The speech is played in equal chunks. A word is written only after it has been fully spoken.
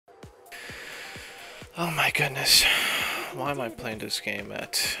Oh my goodness. Why am I playing this game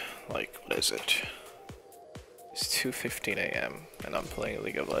at, like, what is it? It's 2:15 a.m. and I'm playing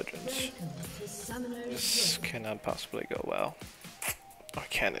League of Legends. This cannot possibly go well. Or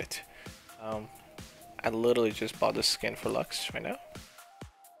can it? I literally just bought this skin for Lux right now.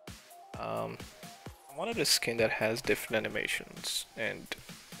 I wanted a skin that has different animations, and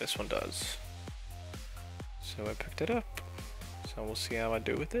this one does. So I picked it up. So we'll see how I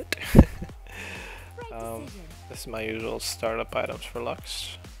do with it. This is my usual startup items for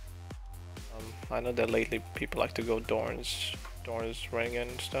Lux. I know that lately people like to go Dorns ring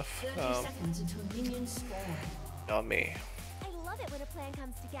and stuff. Not me. I love it when a plan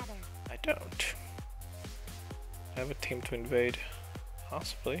comes together. I don't. I have a team to invade.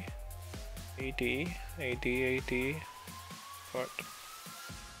 Possibly. AD. Fort.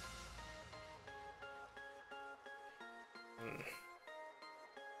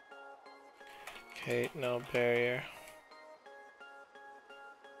 Okay, no barrier.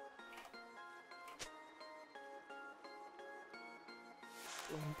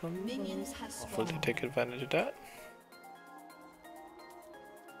 Hopefully they take advantage of that.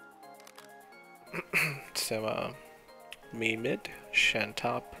 So, me mid, Shen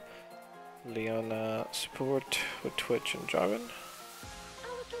top, Leona support with Twitch and Jarvan.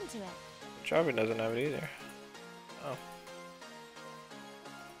 I'll look into it. Jarvan doesn't have it either. Oh.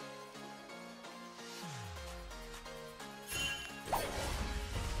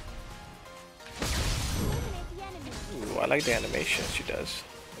 Eliminate the enemy. Ooh, I like the animation she does.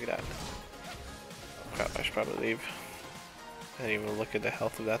 Look at that. Oh crap, I should probably leave. I didn't even look at the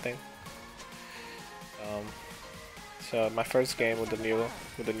health of that thing. So my first game with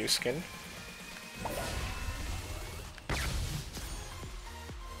the new skin.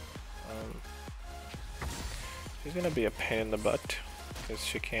 She's gonna be a pain in the butt because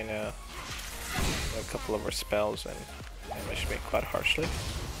she can a couple of her spells and damage me quite harshly.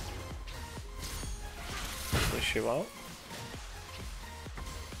 Hopefully she won't.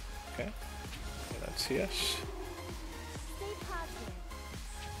 Okay, and that's CS. Stay positive.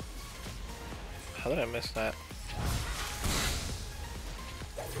 How did I miss that?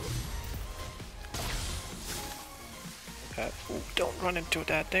 Okay. Ooh, don't run into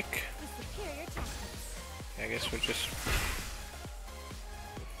that, Nick. With superior tactics. I guess we're just...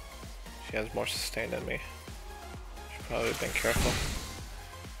 She has more sustain than me. Should probably have been careful.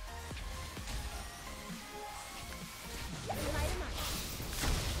 Light 'em up.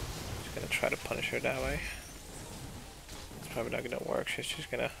 Just gonna try to punish her that way. It's probably not gonna work. She's just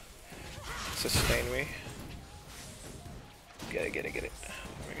gonna sustain me. Get it. There we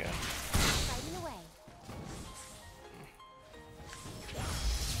go. Fighting away.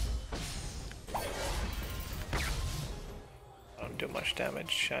 I don't do much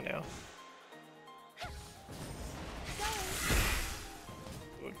damage, I know.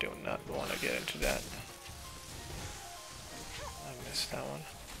 We do not want to get into that. I missed that one.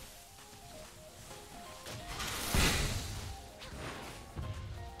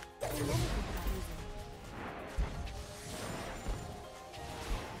 Remember without losing.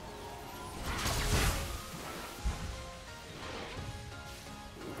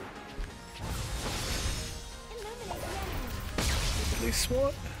 Eliminate the enemy. Please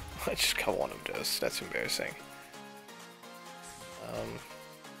SWAT? I just got one of those. That's embarrassing.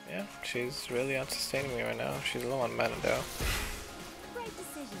 Yeah, she's really unsustaining me right now. She's low on mana though. Right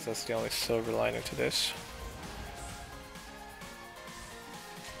decision. So that's the only silver lining to this.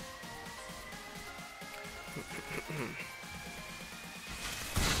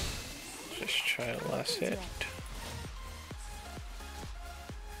 Just trying to last hit.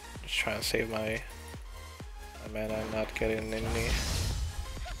 Just trying to save my mana and not getting any.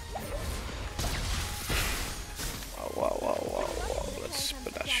 Whoa. Let's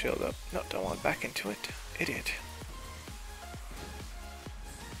put that shield up. No, don't want back into it. Idiot.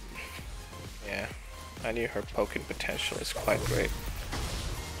 Yeah, I knew her poking potential is quite great.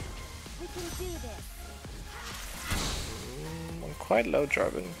 We can do this. I'm quite low,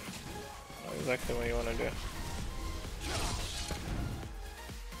 Jarvan. Not exactly what you want to do.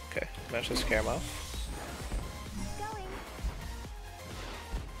 Okay, managed to scare him off. Going.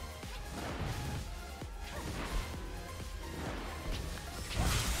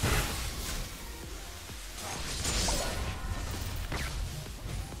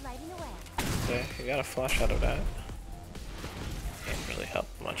 Lighting away. Okay, you got a flash out of that. Can't really help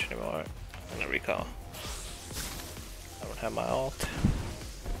much anymore. I'm gonna recall. I don't have my ult.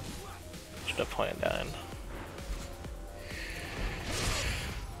 Should have pointed down.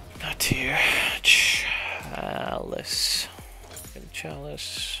 Not here. Chalice. And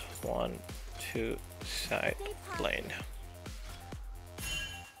Chalice. 1, to side lane.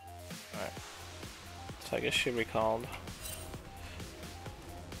 Alright. So I guess she recalled.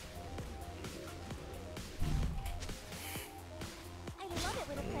 I love it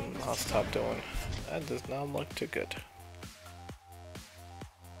when a plan I'll comes stop together. doing. That does not look too good.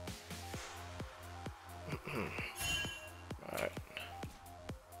 Alright.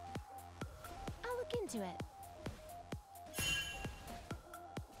 I'll look into it.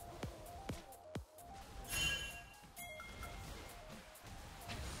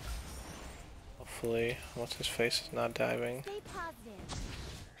 Hopefully, what's his face is not diving. Stay positive.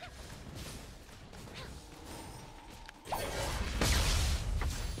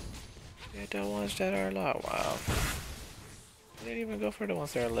 Yeah, the ones that are low. Wow. I didn't even go for the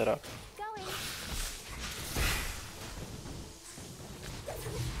ones that are lit up. Going.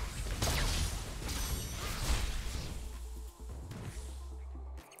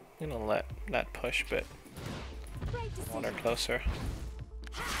 You know, let that push bit. Great Want her decision. closer.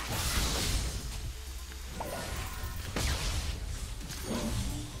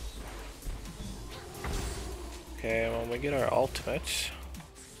 Okay, when we get our ultimates,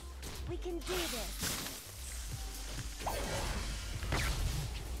 We can do this.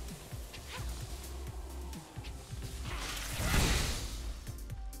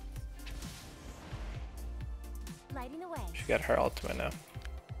 Lighting the way. she got her ultimate now.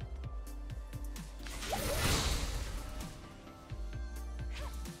 I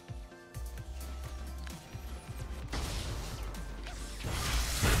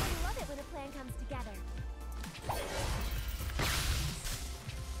love it when a plan comes together.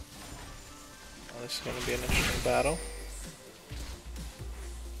 Well, this is going to be an interesting battle.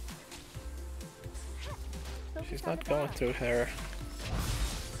 Focus She's on not the going battle. through her.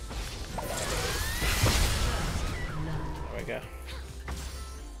 There we go.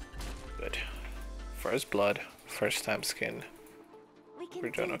 Good. First blood, first time skin. We can We're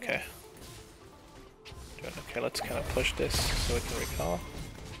doing do okay. this. Doing okay, let's kind of push this so we can recall.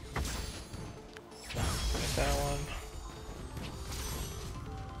 There's that one.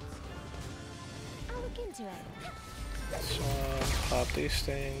 I'll look into it. This one, pop these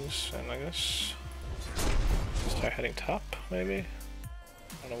things, and I guess start heading top, maybe? I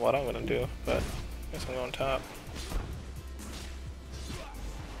don't know what I'm gonna do, but I guess I'm going top.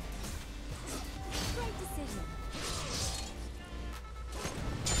 Great decision.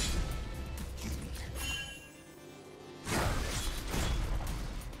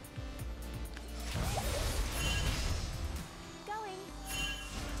 Going.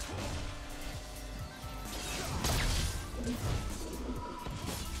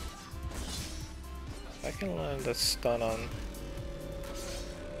 I can land that stun on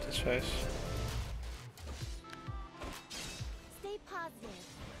this face. Stay positive.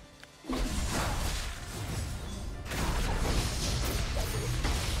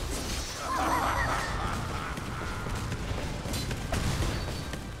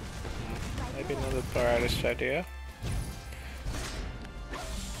 Maybe not the brightest idea.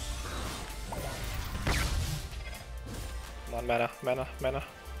 Come on, mana, mana, mana.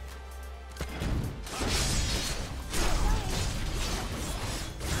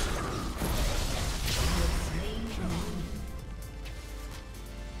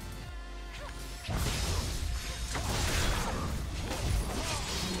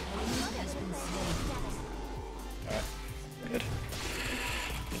 Alright, good.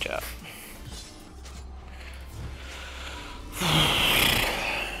 Good job.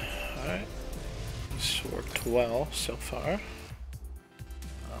 Alright, this worked well so far.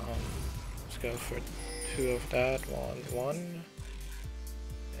 Let's go for 2 of that, 1.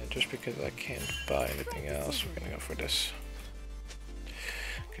 And just because I can't buy anything else, we're gonna go for this.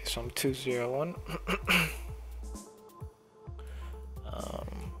 Okay, so I'm 2-0-1.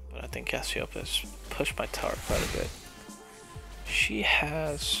 But I think Cassiopeia's pushed my tower quite a bit. She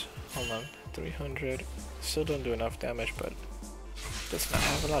has, hold on, 300. Still don't do enough damage, but does not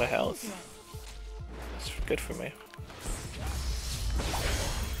have a lot of health. That's good for me.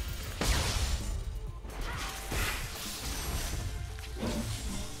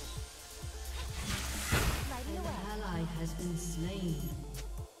 Lighting An the way. ally has been slain.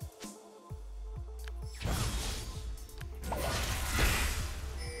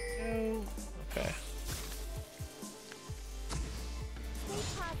 No. Okay. Stay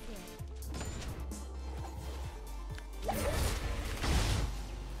positive.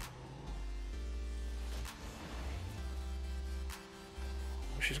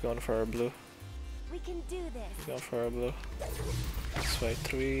 She's going for her blue. We can do this. She's going for her blue. This way,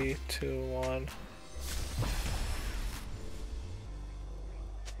 3, 2, 1.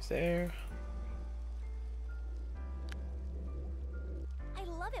 He's there.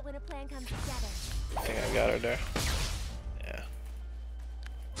 it when a plan comes together. I think I got her there. Yeah.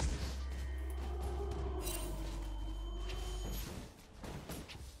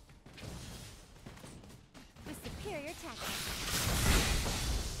 With superior tactics.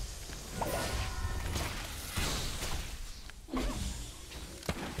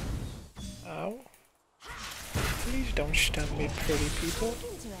 Ow. Please don't stun me, pretty people. Look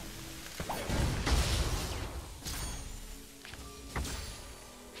into it.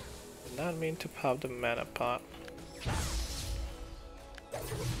 Did not mean to pop the mana pot. Come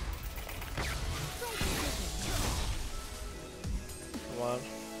on.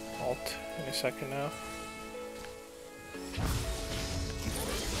 Ult any second now.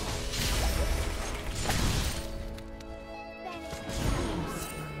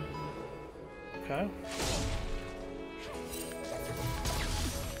 Okay.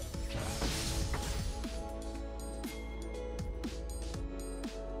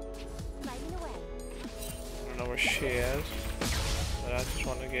 Lighting away. I don't know where she is, but I just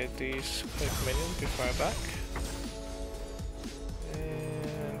want to get these quick minions before I back.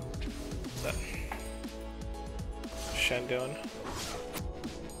 And done. What's Shen doing?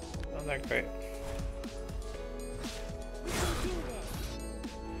 Not that great. We can do this.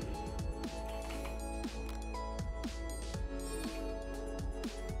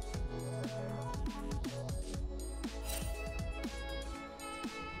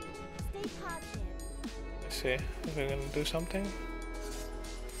 Stay positive. Let's see if we're gonna do something.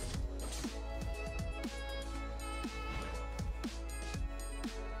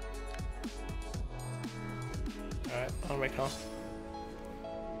 Alright, I'll make home.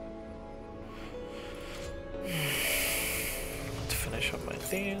 To finish up my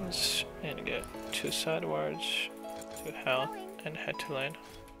things and get 2 sidewards, 2 health, and head to lane.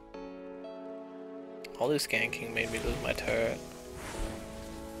 All this ganking made me lose my turret.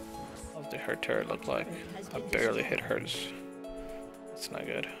 What did her turret look like? I barely hit hers. That's not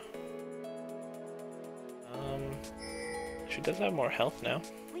good. She does have more health now.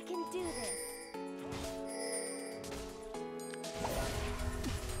 We can do this.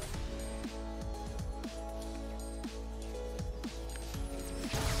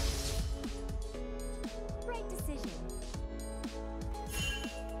 Right decision.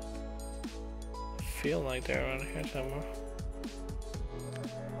 I feel like they're around here somewhere.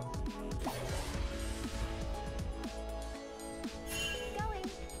 Going.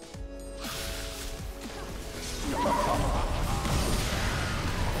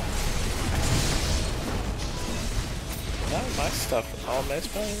 Is that my stuff all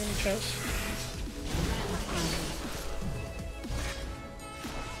missed by any chance?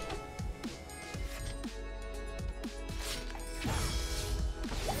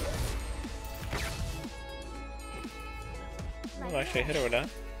 I'll actually hit her with that.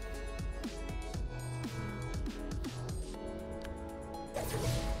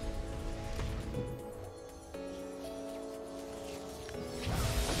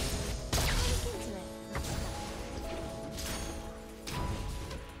 Look into it.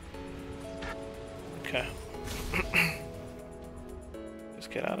 Okay. Just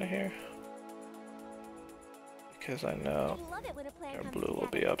get out of here. Because I know I love it when a plan their comes blue will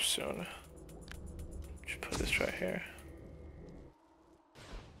be together. up soon. Just put this right here.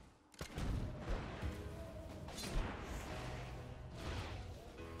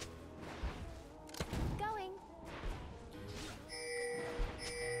 Going.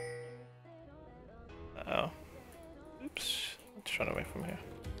 Uh oh. Oops. Let's run away from here.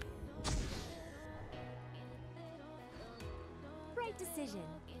 Right decision.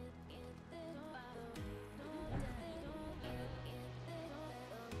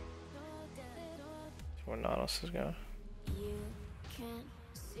 Where Nautilus is going. You can't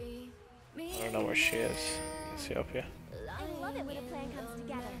see me. I don't know where she is. Ethiopia. I love it when a plan comes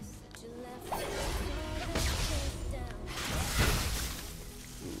together.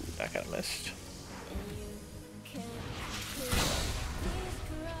 That got missed.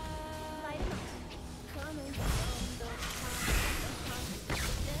 Light 'em up.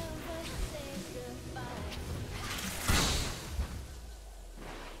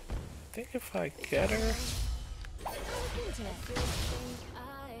 I think if I get her. Look into it.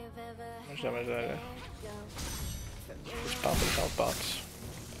 How much damage did I do? Just popping health bots.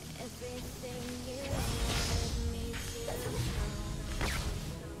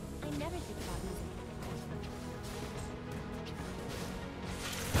 I never think about music.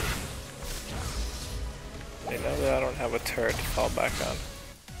 They know that I don't have a turret to fall back on.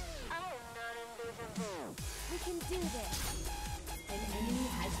 We can do this. An enemy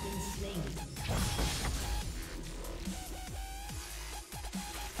has been slain.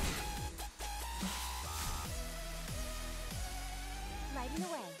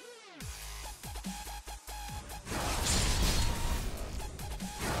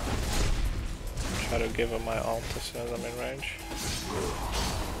 try to give him my ult as soon as I'm in range.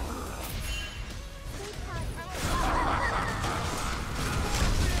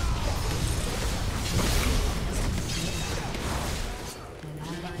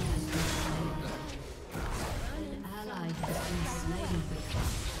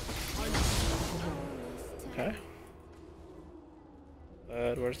 Okay.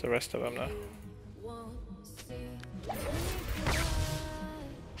 But where's the rest of them now?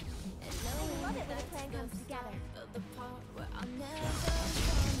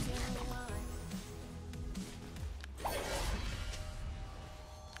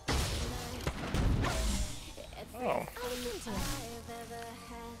 Oh.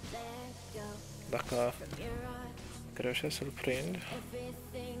 Baka Grosha surprend.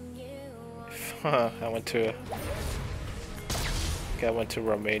 I went to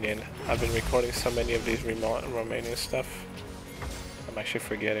Romanian. I've been recording so many of these Romanian stuff. I'm actually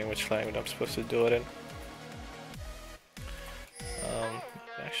forgetting which language I'm supposed to do it in. I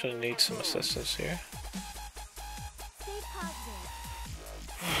actually need some assistance here.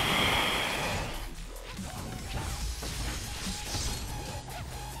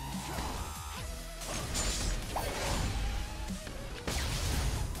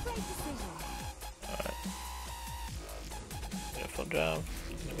 Down.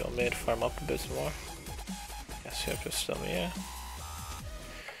 I'm gonna go mid, farm up a bit more. Guess you have to stun me, yeah.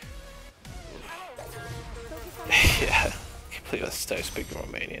 Yeah, I can't believe I started speaking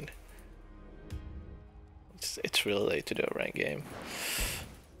Romanian. It's really late to do a ranked game.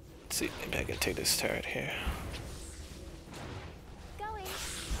 Let's see, maybe I can take this turret here.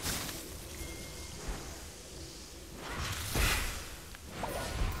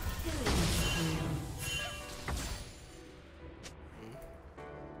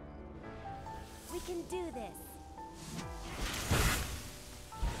 We can do this.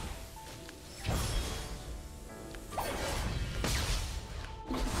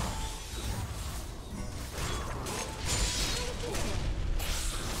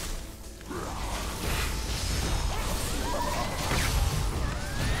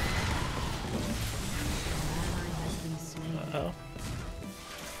 Uh-oh.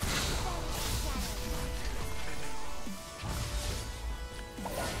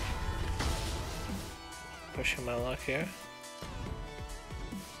 Pushing my luck here.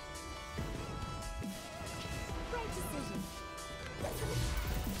 Great decision.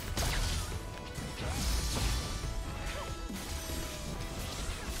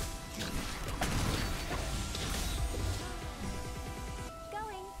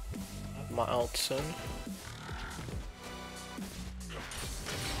 Going. Have my ult soon.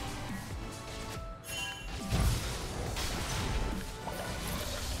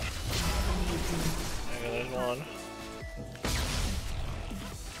 There's one.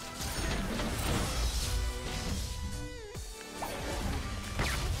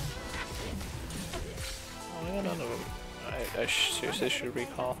 Oh, I got none of them. I seriously should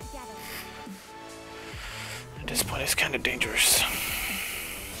recall. At this point, it's kind of dangerous.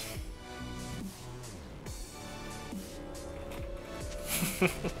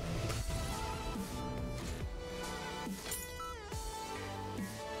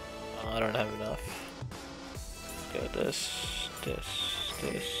 I don't have enough. Go this.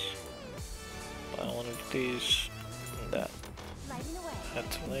 Buy one of these and that. Lighting away. Head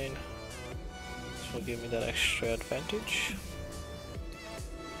to lane. This will give me that extra advantage.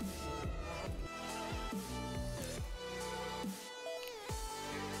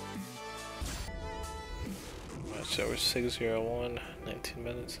 Alright, so we're 6-0-1, 19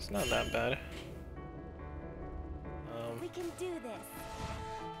 minutes. It's not that bad. We can do this.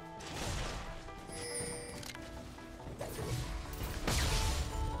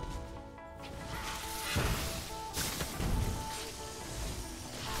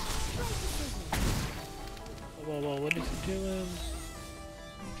 Whoa, what is he doing?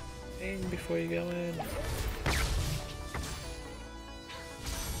 Aim before you go in.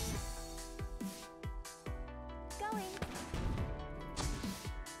 Going.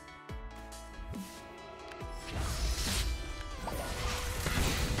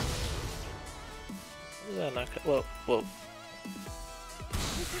 What is that not? Whoa.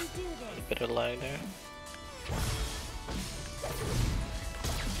 We can do this. Bit of lag there.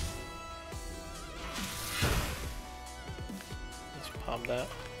 Let's pop that. I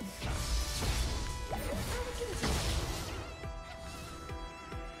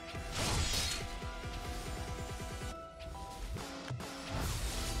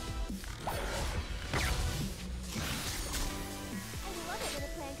love it when a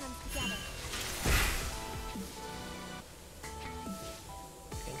plan comes together.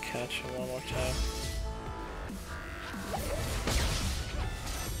 Can catch him one more time.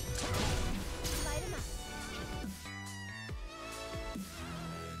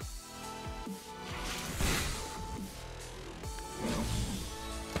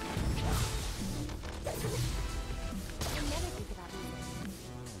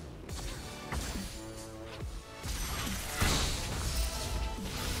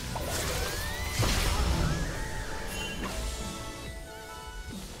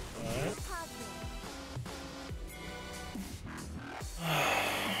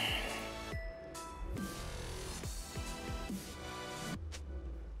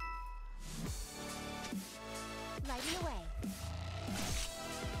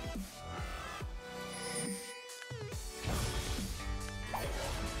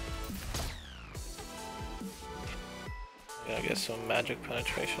 Gonna get some magic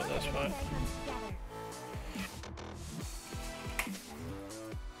penetration, that's When a why. plan comes together.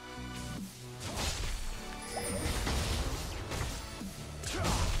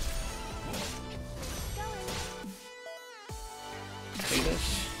 See this?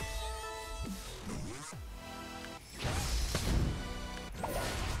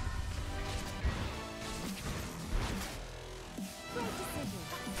 Great decision.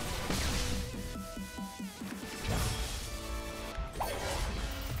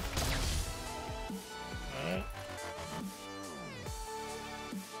 Alright.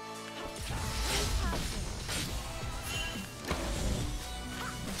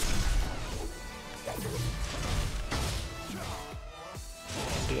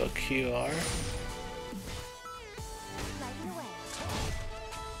 Do a QR. Lighten away.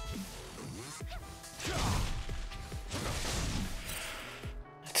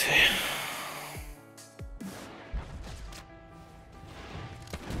 Let's see.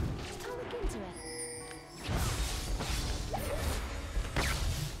 I'll look into it.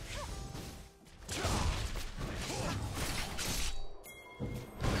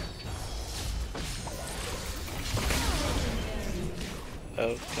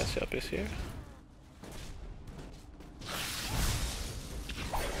 Oh, Cassiope is here.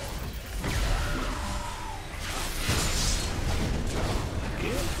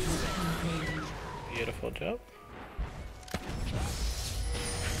 Beautiful job.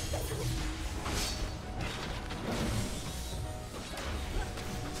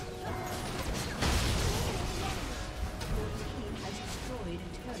 Team has destroyed a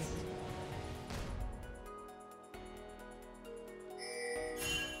turret.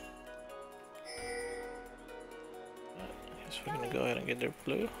 Guess we're gonna go ahead and get their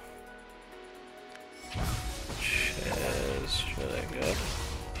blue. Which is really good.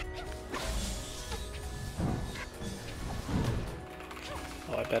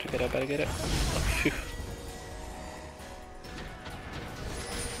 Oh, I better get it. Oh, phew.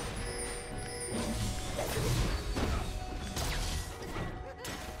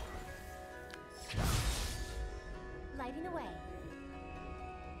 Lighting away.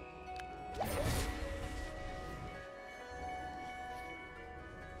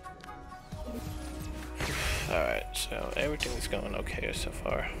 Alright, so everything's going okay so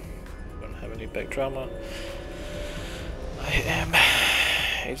far. Don't have any big drama. I am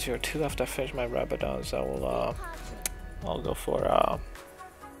 802 after I finish my Rabadons. I will I'll go for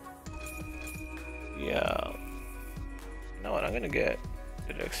yeah. You know what, I'm gonna get,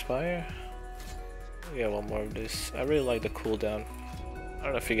 did it expire? I'll get one more of this. I really like the cooldown. I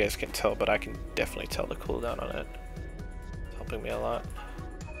don't know if you guys can tell, but I can definitely tell the cooldown on it. It's helping me a lot.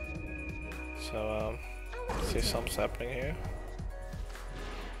 So see something's happening here.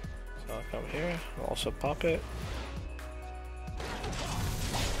 So I'll come here, I'll also pop it.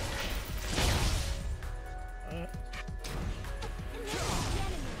 Alright.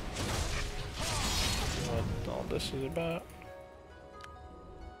 What all this is about.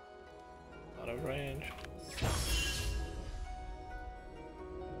 Out of range.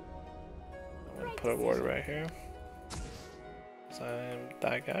 I'm gonna put a ward right here. 'Cause I'm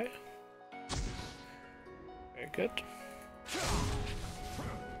that guy. Very good.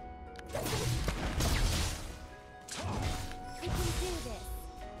 We can do this.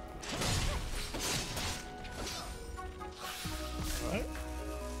 Alright.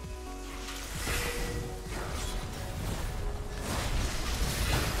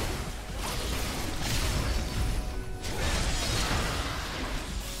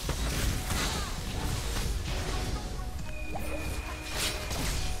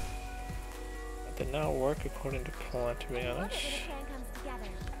 That did not work according to plan, to be I love honest. it when a plan comes together.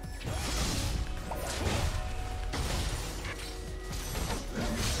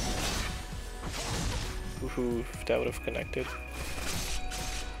 Woohoo, if that would have connected.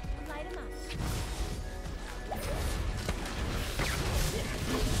 Light 'em up.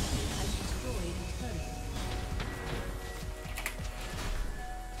 Has destroyed a turret.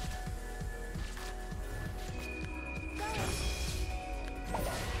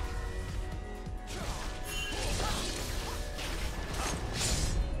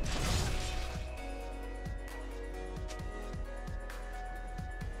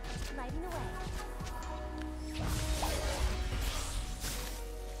 Lighting away.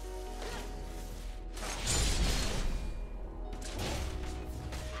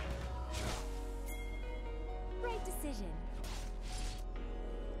 Great decision.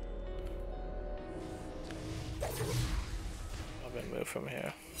 I've been moved from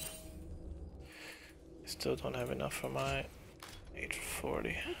here. Still don't have enough for my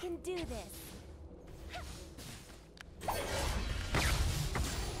H40. We can do this.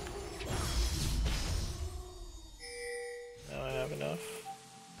 have enough.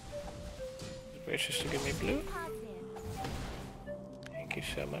 Gracious to give me blue. Positive. Thank you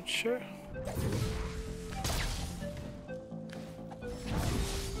so much, sir.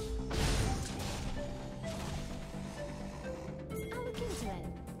 I'll look into it.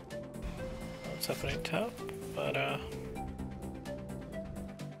 What's happening top? But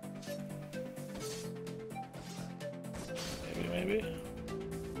maybe.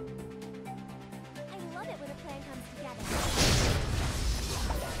 I love it when a plan comes together.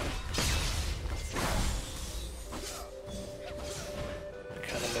 I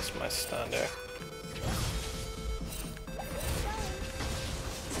kind of missed my stun there.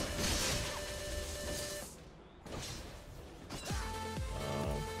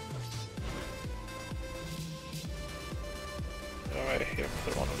 Alright, here,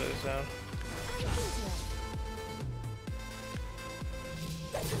 put one of those down.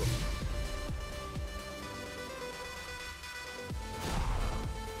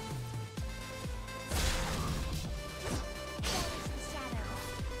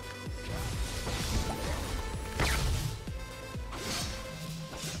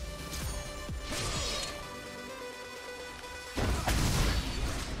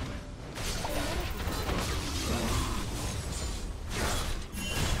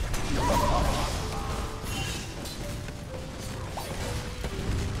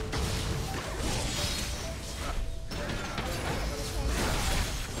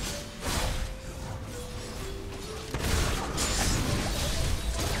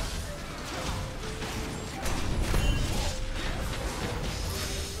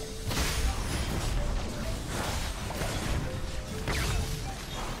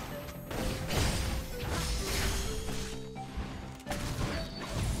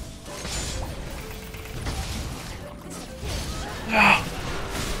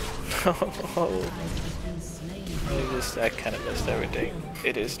 I'll look into it. I kind of missed everything.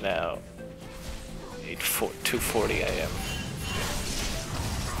 It is now 2:40 a.m.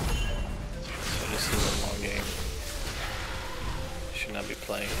 So this is a long game. Should not be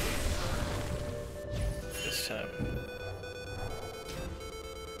playing this time.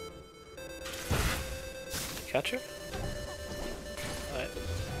 Catch her? Alright.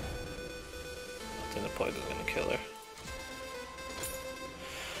 I think the poison's gonna kill her.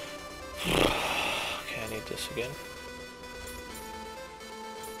 Okay, I need this again.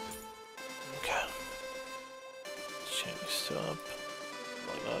 Okay. Let's change this up.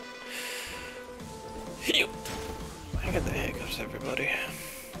 Why not? Phew! I got the hiccups, everybody.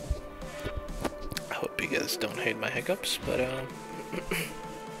 I hope you guys don't hate my hiccups, but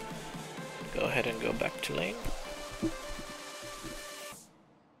go ahead and go back to lane.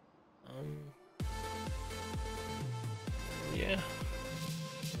 Yeah.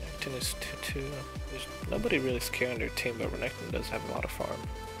 Renekton is 2-2. There's nobody really scared on their team, but Renekton does have a lot of farm.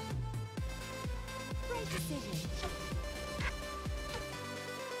 Great decision.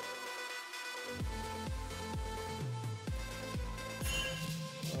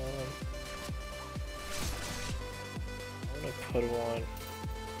 I'm gonna put one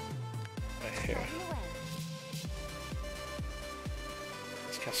right here. Lighting the way.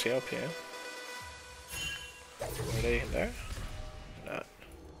 It's Cassiopeia. Are they in there? Not.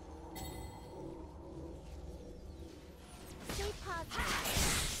 Stay positive.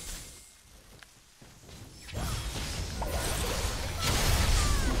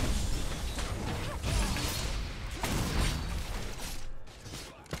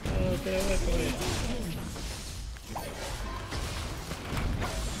 Oh, get away from me.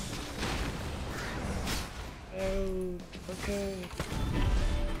 Oh, okay.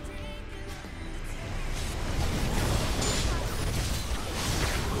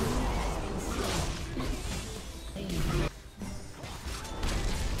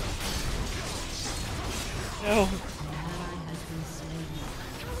 No.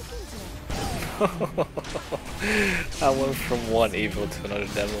 I went from one evil to another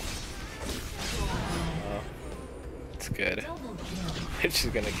devil. Oh, it's good. She's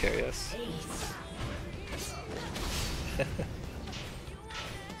gonna carry us.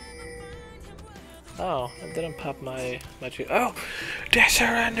 Oh, I didn't pop my magic. Oh, they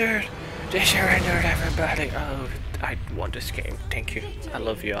surrendered! They surrendered, everybody! Oh, I won this game. Thank you. I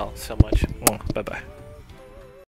love you all so much. Bye bye.